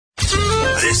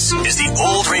This is the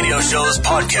Old Radio Show's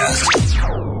podcast.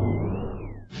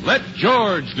 Let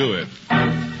George do it.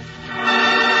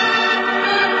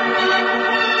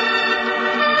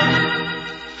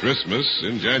 Christmas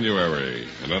in January.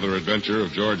 Another adventure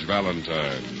of George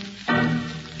Valentine.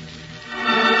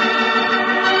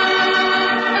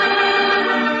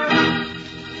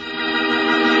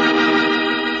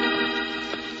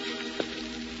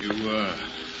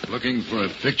 Looking for a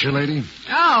picture, lady?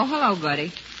 Oh, hello,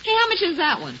 buddy. Hey, how much is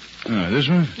that one? This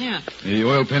one? Yeah. The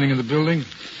oil painting of the building?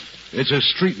 It's a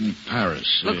street in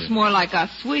Paris. Looks more like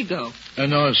Oswego.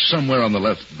 No, somewhere on the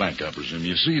left bank, I presume.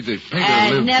 You see, the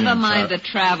painter lived never in... mind the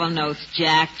travel notes,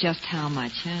 Jack. Just how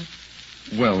much, huh?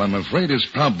 Well, I'm afraid it's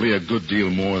probably a good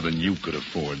deal more than you could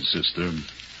afford, sister.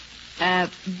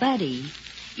 Buddy,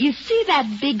 you see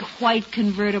that big white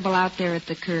convertible out there at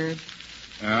the curb?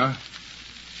 Yeah?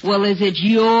 Well, is it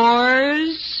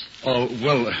yours? Oh,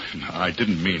 well, I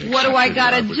didn't mean it. What do I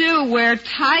gotta do? Wear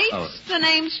tights? The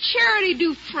name's Charity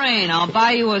Dufresne. I'll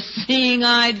buy you a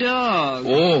seeing-eye dog.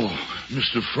 Oh,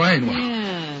 Mr. Frame.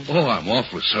 Yeah. Oh, I'm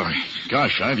awfully sorry.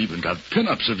 Gosh, I've even got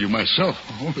pin-ups of you myself.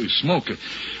 Holy smoke.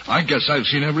 I guess I've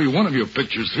seen every one of your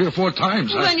pictures 3 or 4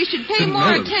 times. Well, then you should pay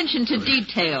more attention to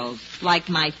details, like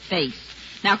my face.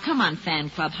 Now, come on,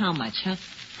 fan club. How much, huh?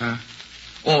 Huh?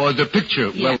 Oh, the picture.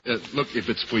 Yeah. Well, look, if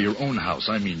it's for your own house,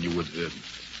 I mean, you would...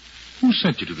 Who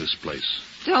sent you to this place?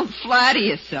 Don't flatter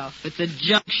yourself. It's a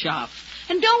junk shop.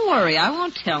 And don't worry, I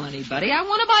won't tell anybody. I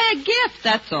want to buy a gift,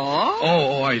 that's all.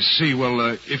 Oh, I see. Well,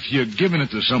 if you're giving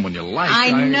it to someone you like,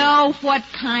 I know what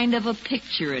kind of a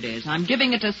picture it is. I'm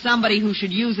giving it to somebody who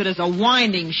should use it as a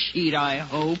winding sheet, I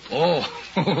hope. Oh,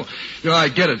 yeah, I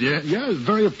get it. Yeah,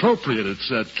 very appropriate. It's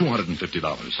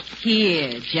 $250.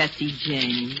 Here, Jessie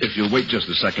Jane. If you'll wait just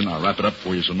a second, I'll wrap it up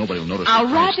for you so nobody will notice.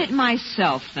 I'll wrap it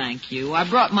myself, thank you. I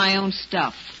brought my own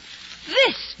stuff.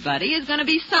 This, buddy, is going to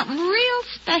be something real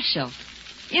special.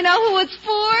 You know who it's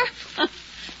for?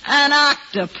 An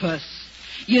octopus.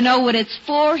 You know what it's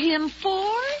for him for?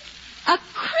 A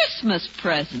Christmas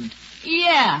present.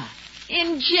 Yeah,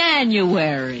 in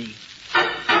January.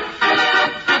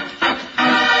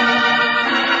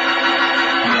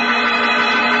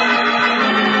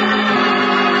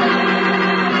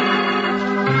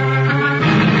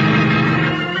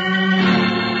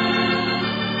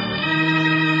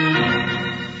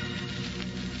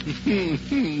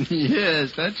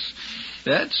 Yes,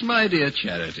 that's my dear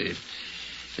Charity.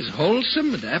 As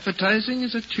wholesome and appetizing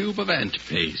as a tube of ant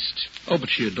paste. Oh, but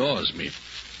she adores me.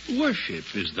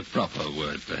 Worship is the proper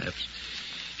word, perhaps.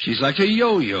 She's like a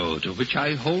yo-yo to which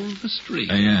I hold the string.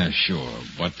 Yeah, sure.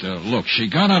 But, look, she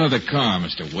got out of the car,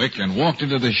 Mr. Wick, and walked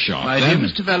into the shop. My dear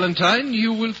Mr. Valentine,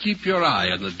 you will keep your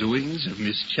eye on the doings of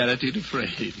Miss Charity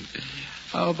Dufresne.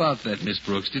 How about that, Miss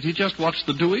Brooks? Did he just watch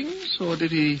the doings, or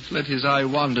did he let his eye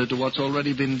wander to what's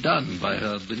already been done by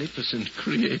her beneficent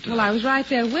creator? Well, I was right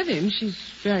there with him. She's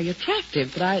very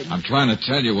attractive, but I'm trying to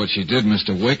tell you what she did,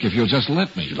 Mr. Wick, if you'll just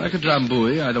let me. Would you like a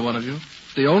drambuie, either one of you?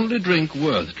 The only drink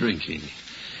worth drinking.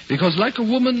 Because, like a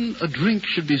woman, a drink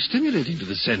should be stimulating to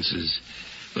the senses,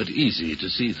 but easy to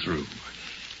see through.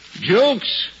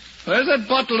 Jukes, where's that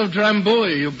bottle of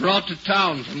drambuie you brought to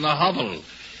town from the hovel?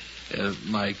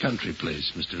 My country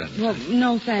place, Mr. Valentine. Well,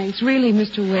 no, thanks. Really,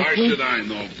 Mr. Wick. How should I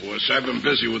know, boss? I've been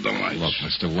busy with the lights. Look,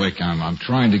 Mr. Wick, I'm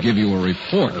trying to give you a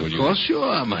report. Of course you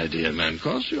are, my dear man. Of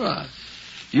course you are.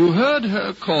 You heard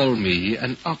her call me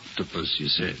an octopus, you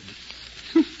said.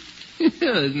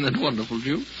 Isn't that wonderful,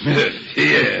 Duke?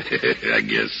 Yeah, I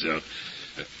guess so.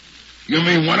 You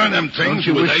mean one of them things? Don't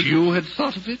you wish you had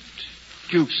thought of it?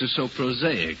 Jukes is so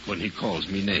prosaic when he calls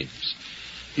me names.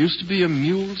 Used to be a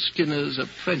mule skinner's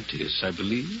apprentice, I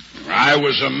believe. I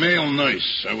was a male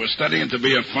nurse. I was studying to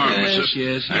be a pharmacist.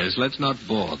 Yes. Let's not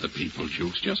bore the people,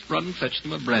 Jukes. Just run and fetch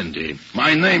them a brandy.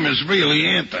 My name is really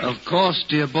Anthony. Of course,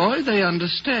 dear boy, they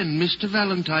understand. Mr.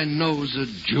 Valentine knows a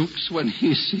Jukes when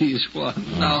he sees one.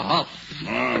 Now hop.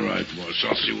 All right, boss.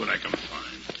 I'll see what I can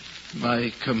find. My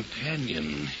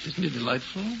companion. Isn't he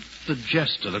delightful? The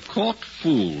jester, the court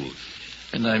fool.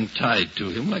 And I'm tied to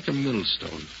him like a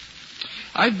millstone.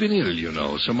 I've been ill, you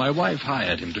know, so my wife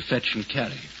hired him to fetch and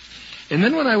carry. And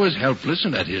then when I was helpless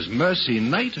and at his mercy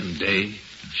night and day,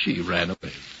 she ran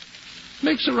away.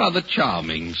 Makes a rather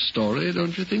charming story,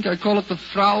 don't you think? I call it the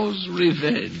Frau's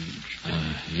Revenge.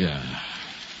 Yeah.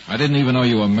 I didn't even know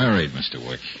you were married, Mr.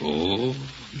 Wick. Oh,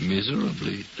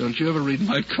 miserably. Don't you ever read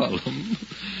my column?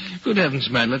 Good heavens,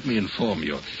 man, let me inform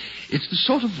you. It's the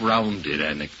sort of rounded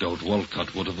anecdote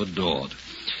Walcott would have adored.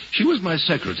 She was my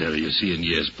secretary, you see, in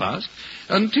years past,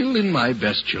 until in my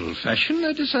bestial fashion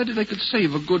I decided I could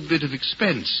save a good bit of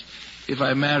expense if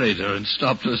I married her and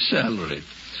stopped her salary.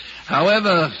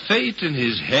 However, fate in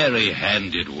his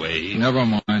hairy-handed way... Never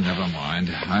mind.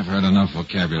 I've heard enough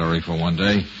vocabulary for one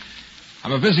day.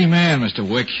 I'm a busy man, Mr.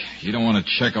 Wick. You don't want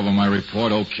to check over my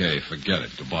report? Okay, forget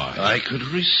it. Goodbye. I could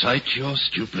recite your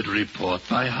stupid report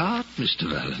by heart, Mr.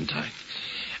 Valentine.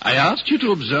 I asked you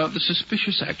to observe the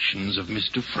suspicious actions of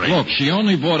Mr. Frank. Look, she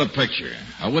only bought a picture.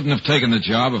 I wouldn't have taken the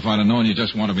job if I'd have known you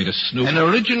just wanted me to snoop. An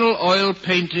original oil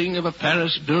painting of a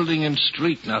Paris building and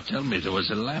street. Now tell me, there was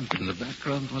a lamp in the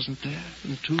background, wasn't there?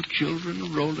 And two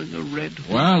children rolling a red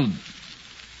hood.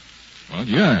 Well,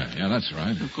 yeah, that's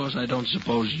right. Of course, I don't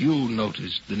suppose you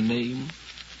noticed the name,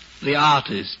 the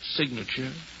artist's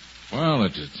signature. Well,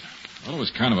 it was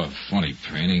kind of a funny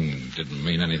painting. Didn't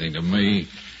mean anything to me.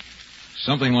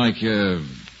 Something like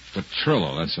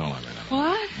Petrillo, that's all I mean.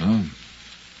 What?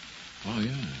 Oh,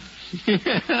 yeah.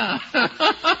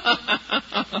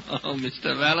 Oh,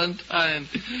 Mr. Valentine.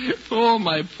 Oh,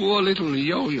 my poor little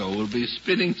yo-yo will be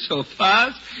spinning so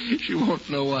fast she won't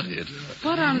know what hit her.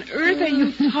 What on earth are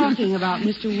you talking about,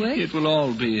 Mr. Wick? It will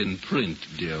all be in print,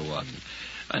 dear one.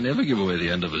 I never give away the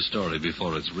end of a story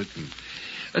before it's written.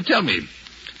 Tell me,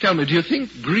 do you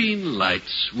think green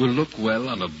lights will look well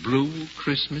on a blue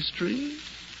Christmas tree?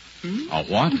 A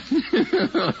what?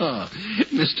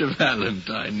 Mr.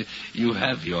 Valentine, you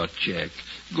have your check.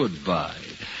 Goodbye.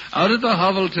 Out at the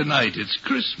hovel tonight, it's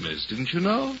Christmas, didn't you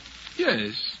know?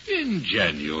 Yes, in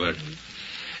January.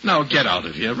 Now get out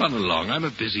of here. Run along. I'm a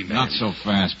busy man. Not so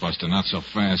fast, Buster. Not so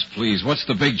fast, please. What's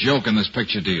the big joke in this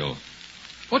picture deal?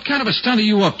 What kind of a stunt are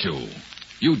you up to?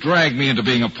 You dragged me into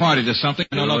being a party to something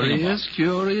I know nothing about.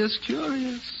 Curious.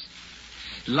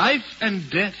 Life and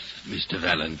death, Mr.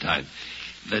 Valentine.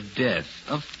 The death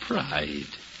of pride.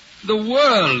 The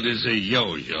world is a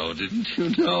yo-yo, didn't you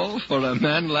know, for a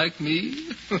man like me?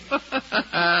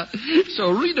 So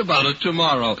read about it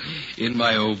tomorrow in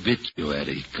my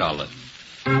obituary column.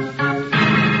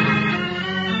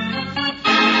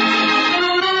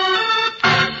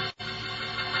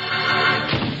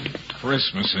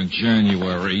 Christmas in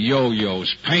January,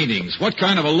 yo-yos, paintings. What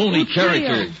kind of a loony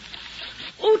character?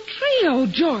 Trio,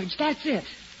 George, that's it.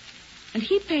 And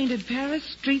he painted Paris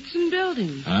streets and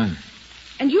buildings. Huh?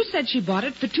 And you said she bought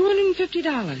it for $250.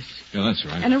 Yeah, that's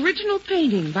right. An original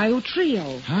painting by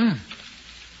Utrillo. Huh?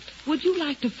 Would you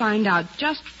like to find out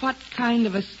just what kind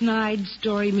of a snide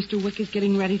story Mr. Wick is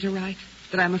getting ready to write?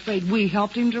 That I'm afraid we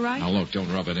helped him to write? Now, look,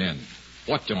 don't rub it in.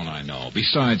 What don't I know?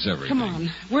 Besides everything. Come on.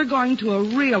 We're going to a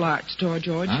real art store,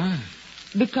 George. Huh?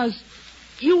 Because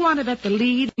you want to bet the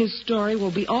lead in his story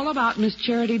will be all about Miss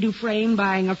Charity Dufresne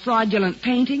buying a fraudulent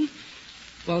painting?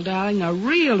 Well, darling, a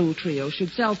real Utrillo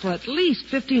should sell for at least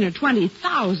 $15,000 or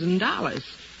 $20,000.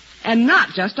 And not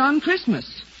just on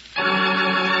Christmas.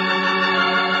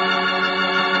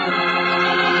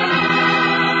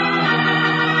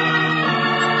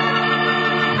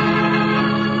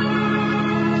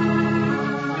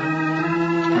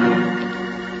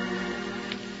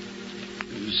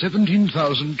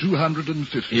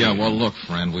 $17,250. Yeah, well, look,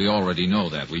 friend, we already know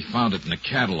that. We found it in the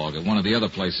catalog at one of the other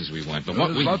places we went. But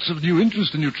There's lots of new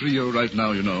interest in your trio right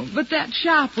now, you know. But that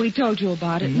shop we told you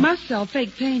about, it must sell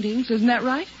fake paintings, isn't that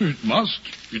right? It must.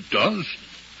 It does.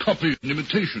 Copies and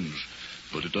imitations.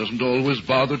 But it doesn't always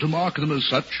bother to mark them as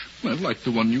such. Well, like the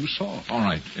one you saw. All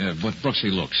right, but Brooksy,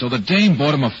 look. So the dame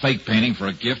bought him a fake painting for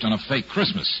a gift on a fake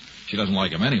Christmas. She doesn't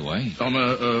like him anyway. On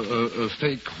a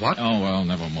fake what? Oh, well,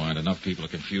 never mind. Enough people are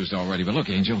confused already. But look,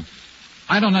 Angel,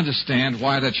 I don't understand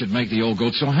why that should make the old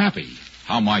goat so happy.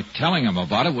 How my telling him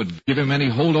about it would give him any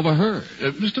hold over her.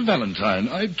 Mr. Valentine,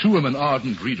 I, too, am an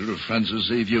ardent reader of Francis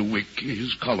Xavier Wick,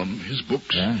 his column, his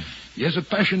books. Yeah? He has a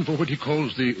passion for what he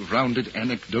calls the rounded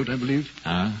anecdote, I believe.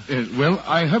 Huh? Well,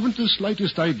 I haven't the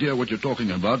slightest idea what you're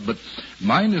talking about, but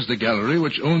mine is the gallery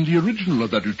which owned the original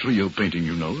of that Utrillo painting,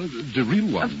 you know, the real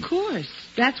one. Of course.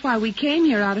 That's why we came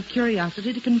here out of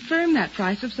curiosity to confirm that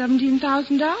price of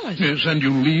 $17,000. Yes, and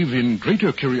you leave in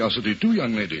greater curiosity, too,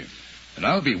 young lady. And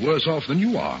I'll be worse off than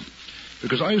you are,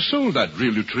 because I sold that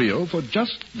real Utrillo for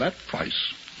just that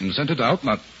price and sent it out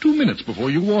not 2 minutes before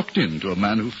you walked in to a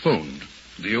man who phoned.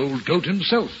 The old goat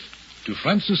himself, to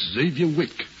Francis Xavier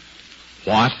Wick.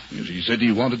 What? Yes, he said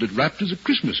he wanted it wrapped as a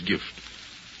Christmas gift.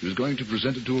 He was going to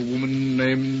present it to a woman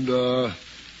named,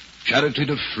 Charity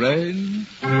Dufresne.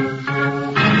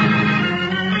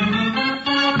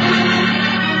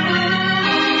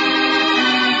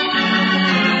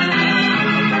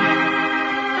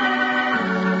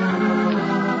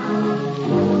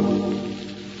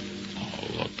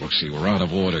 Brooksy were out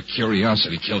of order.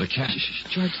 Curiosity killed a cat.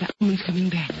 George, that woman's coming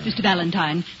back. Mr.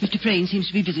 Valentine, Mr. Frayne seems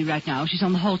to be busy right now. She's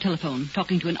on the hall telephone,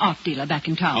 talking to an art dealer back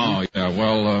in town. Oh, yeah.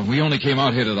 Well, we only came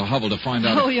out here to the hovel to find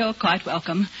out... Oh, you're quite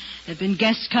welcome. There have been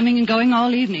guests coming and going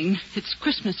all evening. It's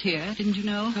Christmas here, didn't you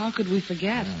know? How could we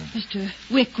forget? Mr.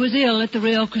 Wick was ill at the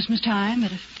real Christmas time,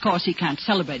 but of course he can't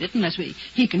celebrate it unless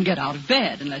he can get out of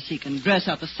bed, unless he can dress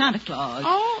up as Santa Claus.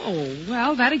 Oh,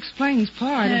 well, that explains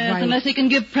part of Yes, why... unless he can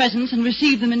give presents and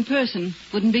receive them in person.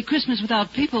 Wouldn't be Christmas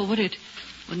without people, would it?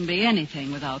 Wouldn't be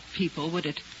anything without people, would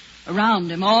it?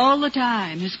 Around him all the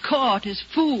time, his court, his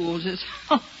fools, his...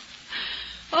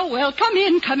 Oh, well, come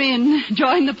in.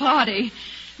 Join the party.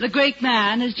 The great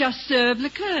man has just served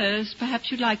liqueurs.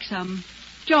 Perhaps you'd like some.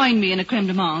 Join me in a creme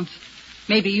de menthe.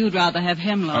 Maybe you'd rather have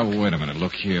hemlock. Oh, wait a minute.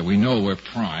 Look here. We know we're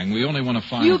prying. We only want to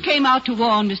find... You came out to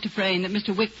warn Mr. Frayne that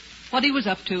Mr. Wick... What he was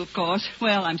up to, of course.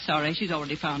 Well, I'm sorry. She's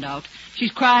already found out.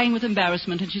 She's crying with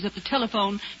embarrassment, and she's at the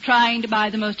telephone trying to buy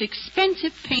the most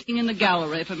expensive painting in the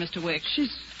gallery for Mr. Wick.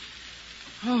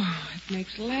 Oh, it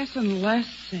makes less and less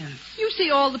sense. You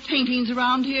see all the paintings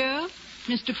around here?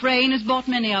 Mr. Frayne has bought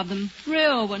many of them.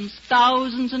 Real ones.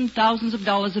 Thousands and thousands of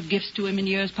dollars of gifts to him in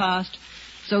years past.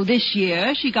 So this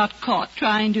year, she got caught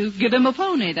trying to give him a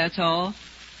pony, that's all.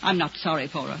 I'm not sorry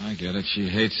for her. I get it. She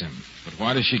hates him. But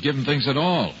why does she give him things at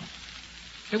all?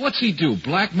 Hey, what's he do?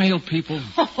 Blackmail people?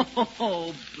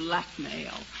 Oh,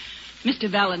 blackmail. Mr.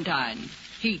 Valentine,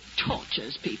 he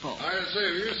tortures people. I say,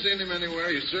 have you seen him anywhere?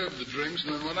 He served the drinks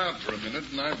and then went out for a minute,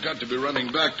 and I've got to be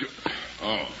running back to...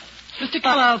 Oh. Mr.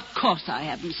 Keller, of course I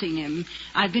haven't seen him.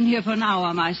 I've been here for an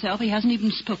hour myself. He hasn't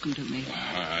even spoken to me.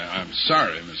 I'm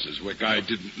sorry, Mrs. Wick. I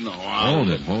didn't know.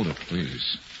 Hold it,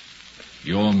 please.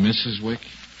 You're Mrs. Wick?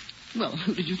 Well,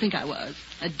 who did you think I was?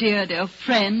 A dear, dear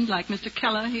friend like Mr.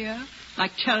 Keller here?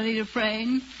 Like Charity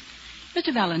Dufresne?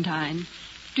 Mr. Valentine,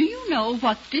 do you know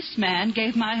what this man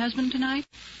gave my husband tonight?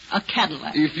 A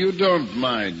Cadillac. If you don't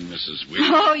mind, Mrs. Wick.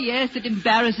 Oh, yes, it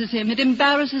embarrasses him. It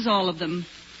embarrasses all of them.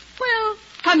 Well,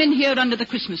 come in here under the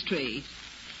Christmas tree.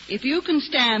 If you can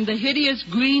stand the hideous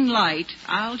green light,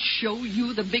 I'll show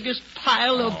you the biggest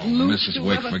pile of loot Mrs.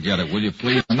 Wick, forget it, will you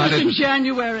please? Christmas in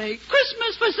January.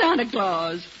 Christmas for Santa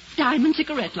Claus. Diamond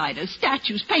cigarette lighters,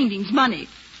 statues, paintings, money.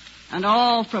 And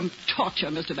all from torture,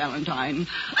 Mr. Valentine.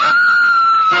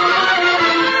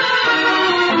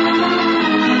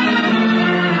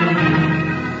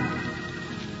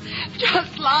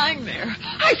 Just lying there.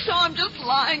 I saw him just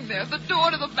lying there at the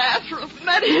door to the bathroom.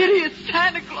 That hideous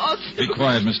Santa Claus. Be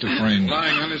quiet, Mr. Frayne.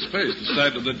 Lying on his face, the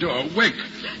side of the door. Wick.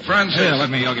 Francis. Here,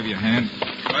 I'll give you a hand.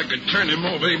 If I could turn him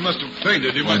over, he must have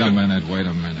fainted. Wait a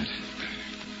minute.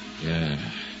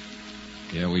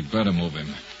 Yeah, we'd better move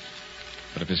him.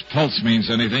 But if his pulse means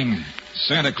anything,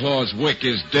 Santa Claus Wick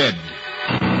is dead.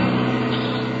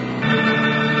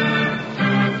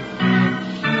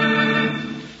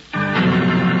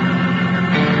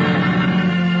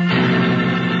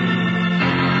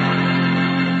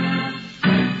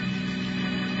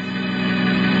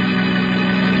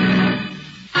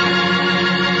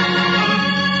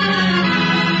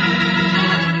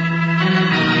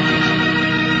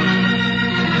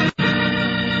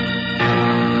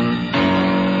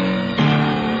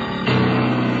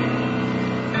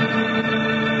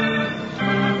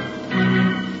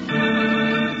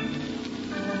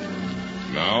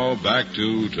 Back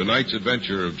to tonight's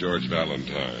adventure of George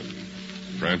Valentine.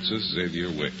 Francis Xavier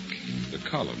Wick, the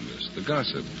columnist, the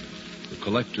gossip, the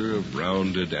collector of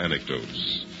rounded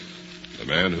anecdotes. The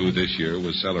man who this year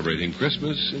was celebrating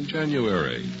Christmas in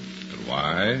January. And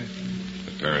why?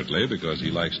 Apparently because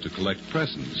he likes to collect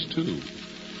presents, too.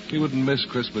 He wouldn't miss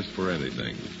Christmas for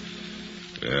anything.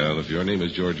 Well, if your name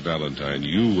is George Valentine,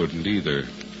 you wouldn't either.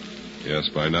 Yes,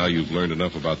 by now you've learned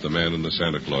enough about the man in the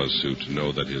Santa Claus suit to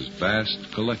know that his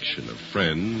vast collection of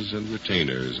friends and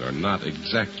retainers are not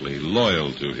exactly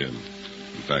loyal to him.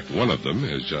 In fact, one of them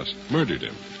has just murdered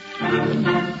him.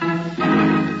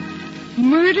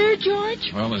 Murder,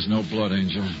 George? Well, there's no blood,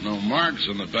 Angel. No marks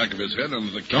on the back of his head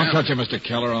under the cap. Don't touch him, Mr.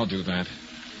 Keller. I'll do that.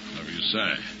 Whatever you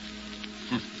say.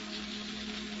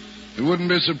 It wouldn't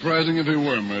be surprising if he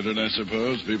were murdered, I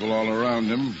suppose. People all around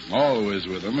him, always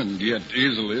with him, and yet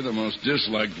easily the most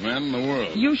disliked man in the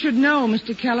world. You should know,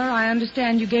 Mr. Keller. I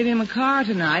understand you gave him a car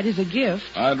tonight as a gift.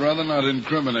 I'd rather not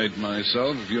incriminate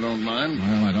myself, if you don't mind.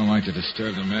 Well, I don't like to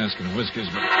disturb the mask and whiskers,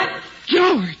 but...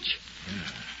 George!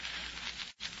 Yeah.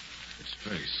 His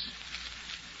face.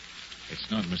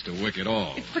 It's not Mr. Wick at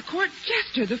all. It's the court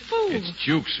jester, the fool. It's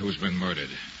Jukes who's been murdered.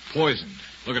 Poisoned.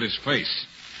 Look at his face.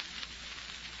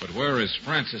 But where is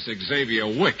Francis Xavier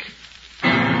Wick?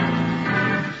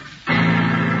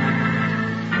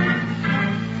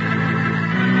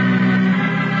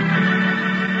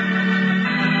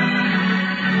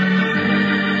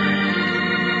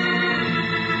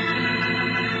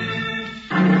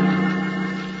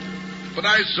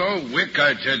 I saw Wick,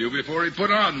 I tell you, before he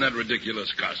put on that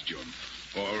ridiculous costume.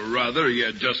 Or rather, he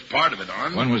had just part of it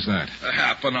on. When was that?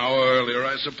 Half an hour earlier,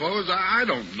 I suppose. I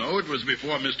don't know. It was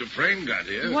before Mr. Frayne got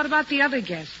here. What about the other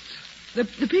guests? The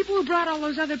people who brought all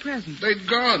those other presents? They'd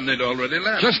gone. They'd already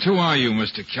left. Just who are you,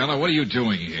 Mr. Keller? What are you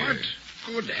doing here? What?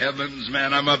 Good heavens,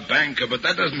 man. I'm a banker, but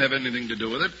that doesn't have anything to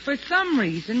do with it. For some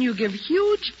reason, you give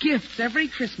huge gifts every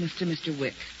Christmas to Mr.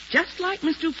 Wick. Just like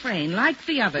Mr. Frayne, like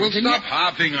the others. Well, stop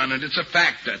harping on it. It's a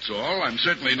fact, that's all. I'm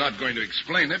certainly not going to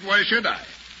explain it. Why should I?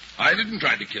 I didn't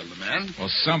try to kill the man. Well,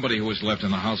 somebody who was left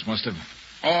in the house must have.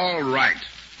 All right.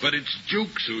 But it's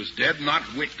Jukes who's dead, not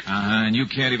Wick. And you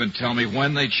can't even tell me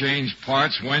when they changed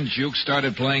parts, when Jukes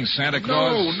started playing Santa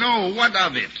Claus? No. What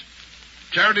of it?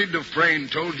 Charity Dufresne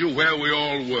told you where we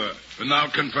all were, and I'll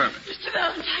confirm it. Mr.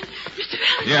 Valentine.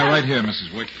 Yeah, right here,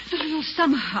 Mrs. Wick. The little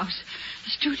summer house. The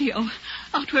studio.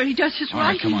 Out where he does his All right,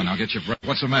 writing. come on, I'll get your breath.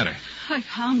 What's the matter? I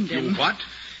found him. You what?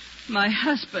 My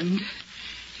husband.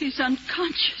 He's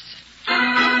unconscious.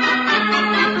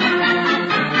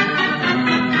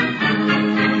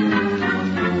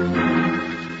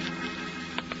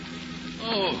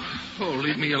 Oh,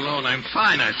 leave me alone. I'm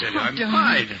fine, I tell you. I'm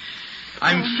darling. fine.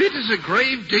 I'm fit as a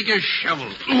grave digger's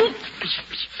shovel.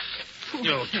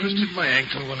 Twisted my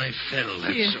ankle when I fell,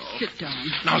 that's Here, all. sit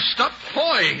down. Now, stop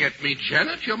pawing at me,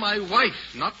 Janet. You're my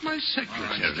wife, not my All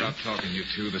secretary. right, stop talking, you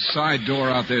two. The side door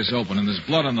out there's open, and there's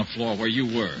blood on the floor where you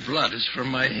were. Blood is from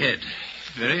my head.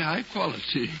 Very high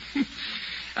quality.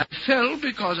 I fell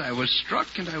because I was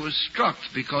struck, and I was struck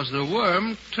because the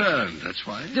worm turned. That's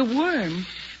why. The worm?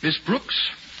 Miss Brooks,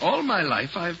 all my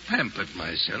life I've pampered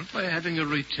myself by having a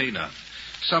retainer.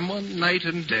 Someone night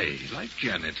and day, like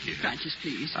Janet here. Francis,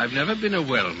 please. I've never been a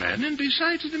well man, and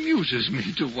besides it amuses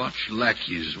me to watch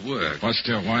lackeys work.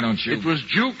 Buster, why don't you... It was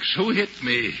Jukes who hit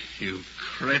me, you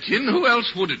cretin. Who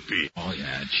else would it be? Oh,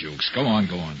 yeah, Jukes. Go on.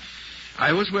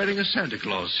 I was wearing a Santa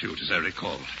Claus suit, as I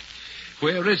recall.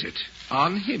 Where is it?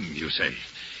 On him, you say.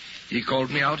 He called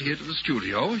me out here to the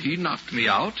studio. He knocked me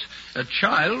out. A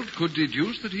child could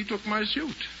deduce that he took my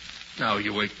suit. Now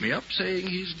you wake me up saying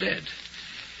he's dead.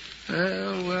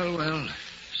 Well,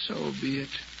 so be it.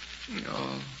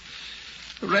 Oh,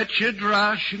 wretched,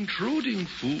 rash, intruding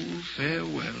fool,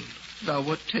 farewell. Thou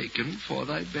wert taken for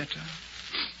thy better.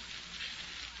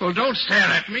 Well, don't stare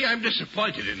at me. I'm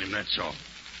disappointed in him, that's all.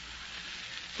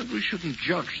 But we shouldn't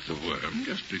judge the worm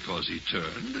just because he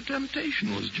turned. The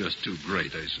temptation was just too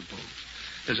great, I suppose.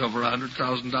 There's over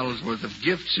 $100,000 worth of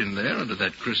gifts in there under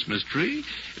that Christmas tree,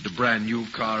 and a brand new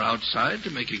car outside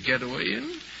to make a getaway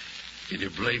in. Can you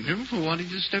blame him for wanting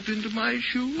to step into my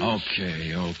shoes?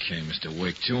 Okay, Mr.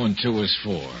 Wick. 2 and 2 is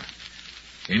 4.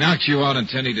 He knocked you out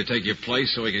intending to take your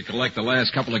place so he could collect the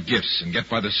last couple of gifts and get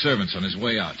by the servants on his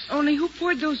way out. Only who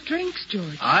poured those drinks,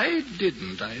 George? I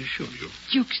didn't, I assure you.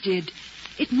 Jukes did.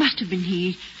 It must have been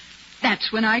he.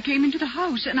 That's when I came into the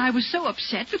house, and I was so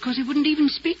upset because he wouldn't even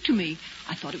speak to me.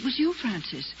 I thought it was you,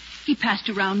 Francis. He passed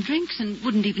around drinks and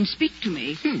wouldn't even speak to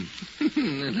me.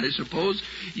 And I suppose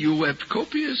you wept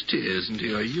copious tears into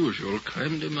your usual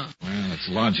creme de menthe. Well, it's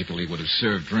logical he would have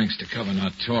served drinks to cover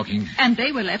not talking. And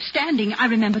they were left standing. I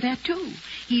remember that, too.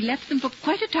 He left them for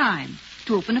quite a time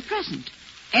to open a present.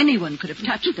 Anyone could have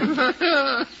touched them.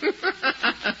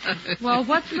 Well,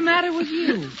 what's the matter with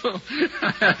you?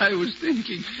 I was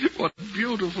thinking what a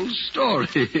beautiful story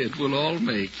it will all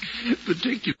make,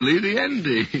 particularly the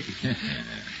ending.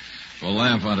 Well,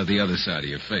 laugh out of the other side of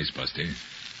your face, Buster.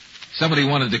 Somebody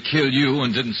wanted to kill you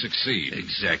and didn't succeed.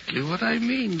 Exactly what I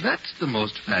mean. That's the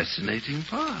most fascinating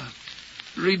part.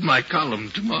 Read my column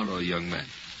tomorrow, young man.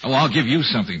 Oh, I'll give you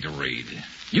something to read.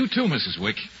 You too, Mrs.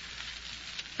 Wick.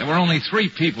 There were only 3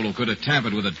 people who could have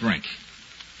tampered with a drink.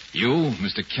 You,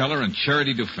 Mr. Keller, and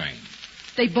Charity Dufresne.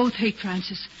 They both hate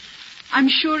Francis. I'm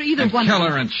sure either And one Keller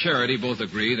of them... and Charity both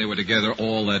agree they were together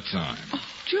all that time. Oh,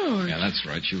 George. Yeah, that's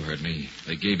right. You heard me.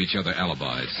 They gave each other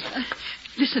alibis.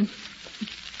 Listen,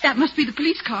 that must be the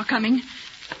police car coming.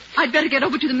 I'd better get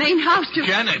over to the main house to...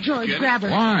 Janet. George, Janet. grab her.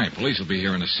 Why? Police will be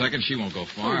here in a second. She won't go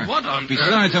far. Oh, what on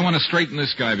Besides, I want to straighten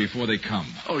this guy before they come.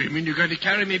 Oh, you mean you're going to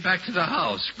carry me back to the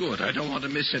house? Good. I don't want to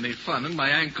miss any fun, and my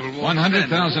ankle won't stand.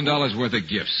 $100,000 worth of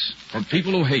gifts from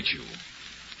people who hate you.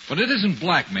 But it isn't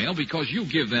blackmail because you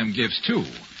give them gifts, too.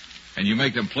 And you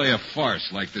make them play a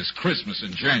farce like this Christmas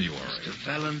in January. Mr.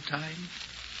 Valentine,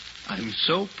 I'm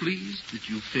so pleased that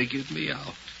you figured me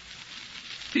out.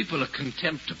 People are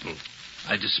contemptible.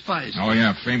 I despise them. Oh,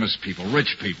 yeah, famous people,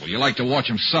 rich people. You like to watch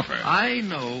them suffer. I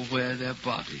know where their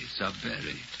bodies are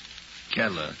buried.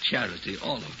 Keller, Charity,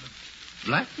 all of them.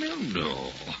 Blackmail?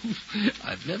 No.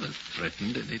 I've never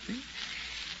threatened anything.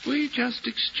 We just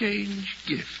exchange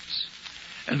gifts.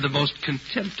 And the most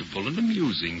contemptible and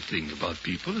amusing thing about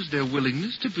people is their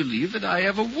willingness to believe that I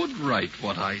ever would write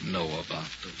what I know about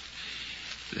them.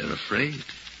 They're afraid.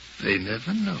 They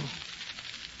never know.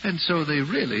 And so they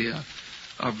really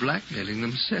are blackmailing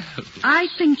themselves. I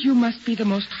think you must be the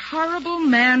most horrible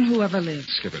man who ever lived.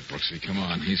 Skip it, Brooksy. Come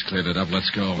on. He's cleared it up. Let's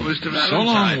go. Oh, Mr. Valentine. So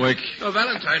long, Wick. Oh,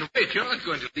 Valentine, wait. You're not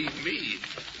going to leave me.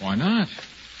 Why not?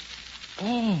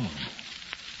 Oh.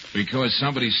 Because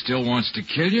somebody still wants to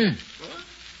kill you?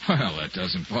 What? Well, that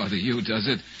doesn't bother you, does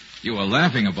it? You were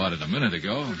laughing about it a minute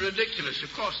ago. Ridiculous,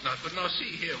 of course not. But now, see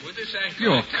here, with this ankle...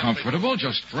 You're comfortable.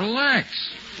 Just relax.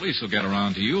 Police will get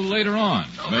around to you later on.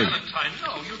 No, Maybe. Valentine,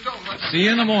 no, you don't want to... See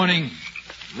you in the morning.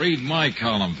 Read my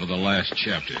column for the last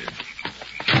chapter.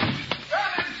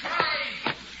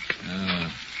 Well,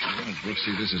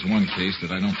 Brooksy, this is one case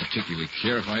that I don't particularly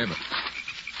care if I ever...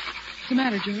 What's the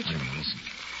matter, George? Wait a minute, listen.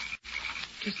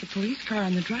 Just the police car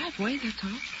on the driveway, that's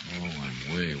all. Oh,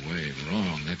 I'm way, way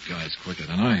wrong. That guy's quicker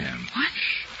than I am. What?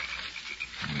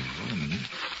 Wait a minute.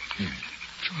 Here.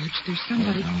 George, there's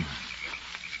somebody... Oh,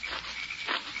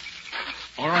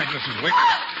 no. All right, Mrs. Wick.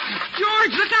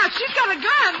 George, look out. She's got a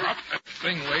gun. Drop that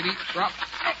thing, lady. Drop.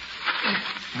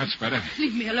 That's better.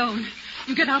 Leave me alone.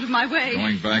 You get out of my way.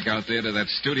 Going back out there to that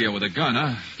studio with a gun,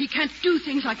 huh? He can't do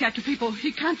things like that to people.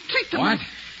 He can't treat them. What?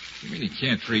 You mean he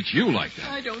can't treat you like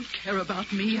that? I don't care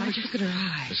about me. I George, just... look at her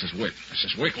eyes. Mrs. Wick.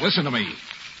 Mrs. Wick, listen to me.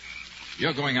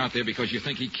 You're going out there because you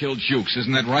think he killed Jukes,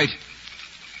 isn't that right?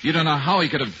 You don't know how he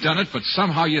could have done it, but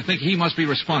somehow you think he must be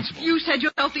responsible. You said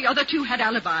yourself the other two had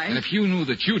alibis. And if you knew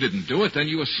that you didn't do it, then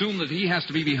you assume that he has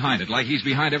to be behind it, like he's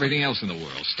behind everything else in the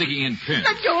world, sticking in pins.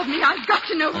 Let go of me. I've got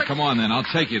to know. Well, come on, then. I'll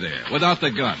take you there, without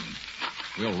the gun.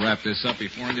 We'll wrap this up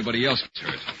before anybody else gets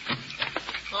hurt.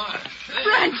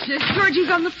 Francis! Georgie's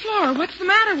on the floor. What's the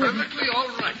matter with him? Perfectly all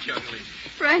right, young lady.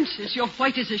 Francis, you're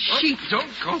white as a sheet. Oh,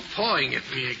 don't go pawing at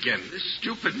me again. This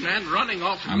stupid man running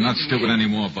off... I'm not stupid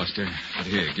anymore, Buster. But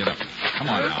here, get up. Come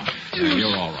on now. Yeah,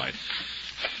 you're all right.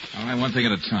 All right, one thing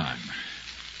at a time.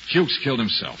 Jukes killed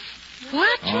himself.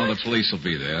 What, Oh, the George? police will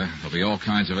be there. There'll be all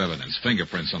kinds of evidence,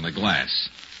 fingerprints on the glass.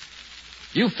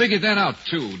 You figured that out,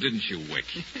 too, didn't you, Wick?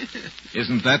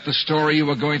 Isn't that the story you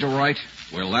were going to write?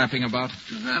 We're laughing about?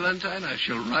 Valentine, I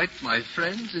shall write my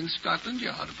friends in Scotland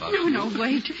Yard about No, you. no,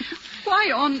 wait.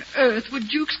 Why on earth would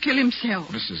Jukes kill himself?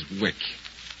 Mrs. Wick,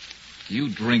 do you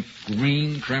drink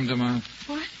green creme de menthe?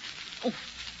 What? Oh,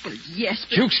 well, yes,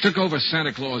 but... Jukes took over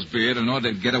Santa Claus' beard in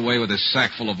order to get away with his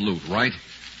sack full of loot, right?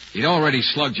 He'd already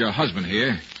slugged your husband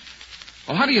here.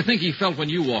 Well, how do you think he felt when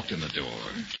you walked in the door?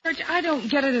 George, I don't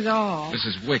get it at all.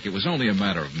 Mrs. Wick, it was only a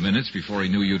matter of minutes before he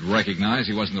knew you'd recognize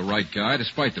he wasn't the right guy,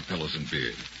 despite the pillows and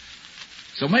beard.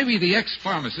 So maybe the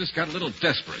ex-pharmacist got a little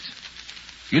desperate.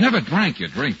 You never drank your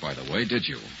drink, by the way, did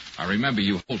you? I remember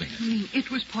you holding it. You mean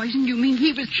it was poison? You mean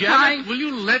he was Janet, trying... will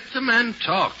you let the man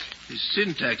talk? His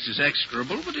syntax is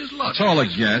execrable, but his logic... It's all a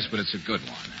guess, but it's a good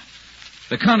one.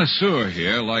 The connoisseur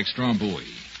here likes Stromboli.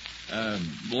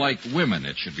 Like women,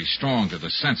 it should be strong to the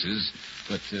senses,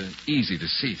 but easy to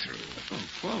see through. Oh,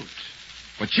 quote.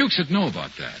 But Jukes would know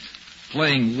about that.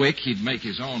 Playing Wick, he'd make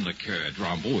his own liqueur,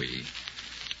 Drambuie.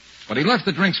 But he left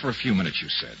the drinks for a few minutes, you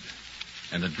said.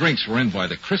 And the drinks were in by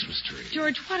the Christmas tree.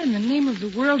 George, what in the name of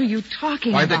the world are you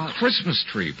talking By about? the Christmas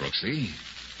tree, Brooksy.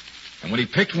 And when he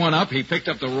picked one up, he picked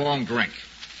up the wrong drink.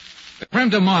 The creme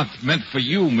de menthe meant for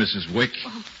you, Mrs. Wick.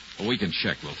 Oh. Well, we can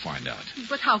check. We'll find out.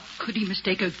 But how could he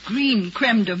mistake a green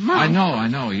creme de menthe? I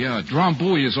know, yeah.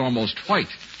 Drambuie is almost white.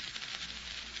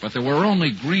 But there were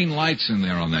only green lights in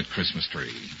there on that Christmas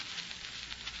tree.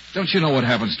 Don't you know what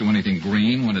happens to anything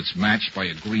green when it's matched by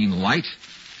a green light?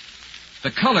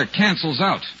 The color cancels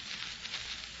out.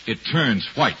 It turns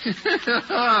white.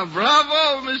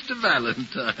 Bravo, Mr.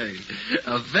 Valentine.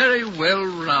 A very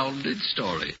well-rounded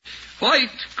story. White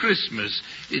Christmas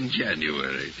in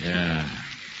January. Yeah.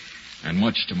 And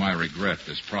much to my regret,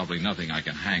 there's probably nothing I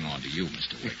can hang on to you,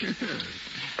 Mr. Wick.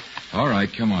 All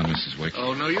right, come on, Mrs. Wick.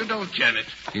 Oh, no, you don't, Janet.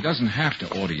 He doesn't have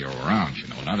to order you around, you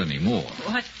know, not anymore.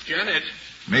 What? Janet.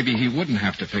 Maybe he wouldn't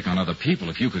have to pick on other people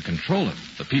if you could control him,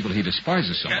 the people he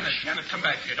despises so Janet, much. Janet, come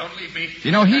back here. Don't leave me.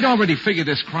 You know, he'd already figured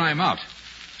this crime out.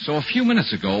 So a few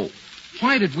minutes ago,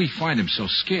 why did we find him so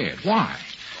scared? Why?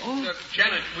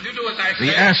 Janet, will you do as I say?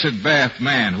 The acid bath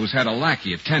man who's had a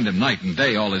lackey attend him night and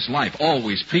day all his life.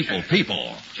 Always people.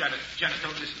 Janet,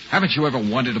 don't listen. Haven't you ever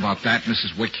wondered about that,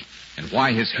 Mrs. Wick? And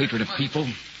why his hatred of people?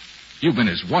 You've been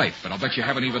his wife, but I'll bet you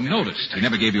haven't even noticed. He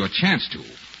never gave you a chance to.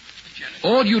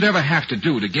 All you'd ever have to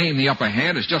do to gain the upper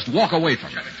hand is just walk away from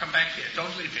him. Janet, come back here.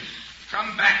 Don't leave me.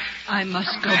 Come back. I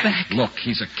must go back. Look,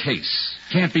 he's a case.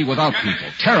 Can't be without people.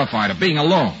 Terrified of being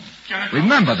alone.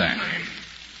 Remember that.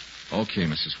 Okay,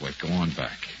 Mrs. Wick, go on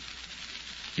back.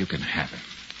 You can have him.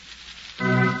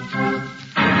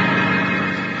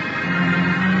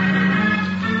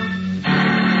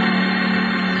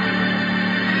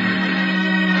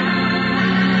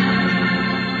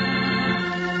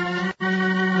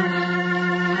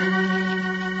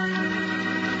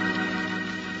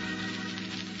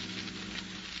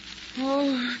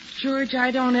 Oh, George,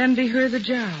 I don't envy her the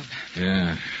job.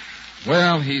 Yeah.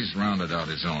 Well, he's rounded out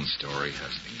his own story,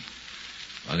 hasn't he?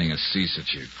 Letting us see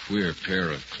such a queer pair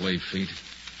of clay feet.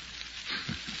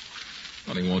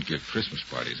 Well, he won't give Christmas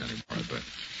parties anymore, I bet.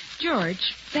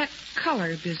 George, that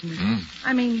color business.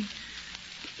 I mean,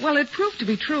 well, it proved to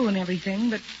be true and everything,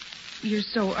 but you're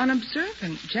so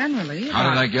unobservant generally. How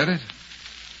did I get it?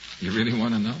 You really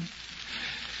want to know?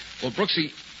 Well,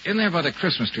 Brooksy, in there by the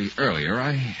Christmas tree earlier,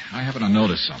 I happened to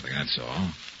notice something, that's all.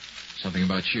 Something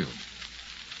about you.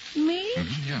 Me?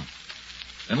 Yeah.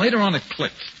 And later on it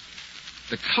clicked.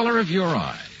 The color of your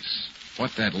eyes.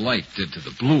 What that light did to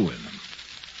the blue in them.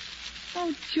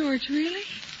 Oh, George, really?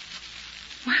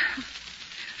 Well,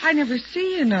 I never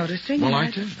see you noticing. Well,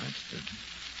 I did.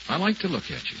 I like to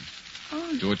look at you.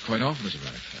 Oh. Do it quite often, as a matter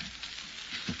of fact.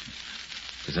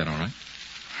 Is that all right?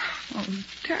 Oh,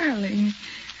 darling.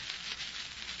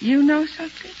 You know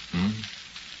something?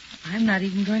 I'm not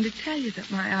even going to tell you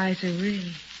that my eyes are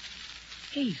really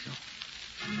hazel.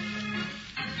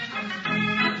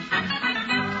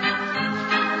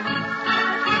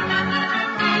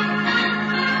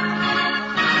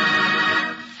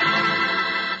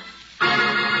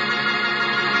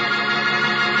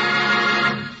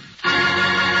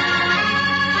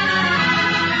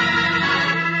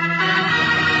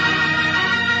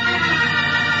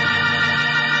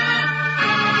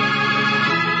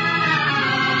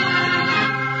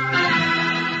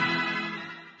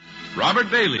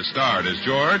 Robert Bailey starred as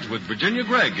George with Virginia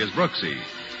Gregg as Brooksy.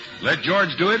 Let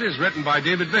George Do It is written by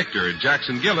David Victor,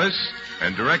 Jackson Gillis,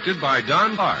 and directed by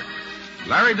Don Clark.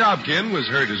 Larry Dobkin was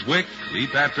heard as Wick, Lee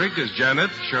Patrick as Janet,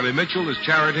 Shirley Mitchell as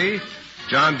Charity,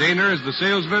 John Daner as the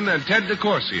salesman, and Ted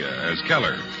DeCorsia as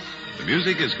Keller. The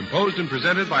music is composed and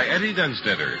presented by Eddie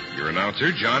Dunstetter. Your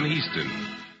announcer, John Heaston.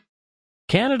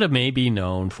 Canada may be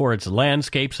known for its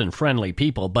landscapes and friendly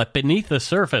people, but beneath the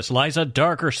surface lies a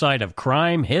darker side of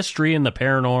crime, history, and the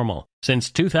paranormal.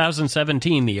 Since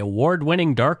 2017, the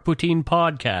award-winning Dark Poutine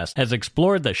podcast has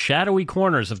explored the shadowy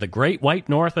corners of the Great White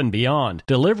North and beyond,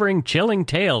 delivering chilling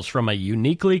tales from a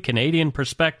uniquely Canadian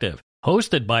perspective.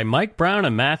 Hosted by Mike Brown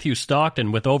and Matthew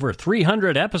Stockton with over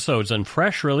 300 episodes and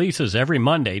fresh releases every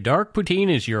Monday, Dark Poutine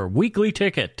is your weekly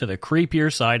ticket to the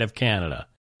creepier side of Canada.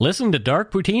 Listen to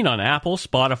Dark Poutine on Apple,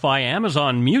 Spotify,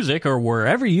 Amazon Music, or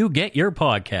wherever you get your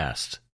podcasts.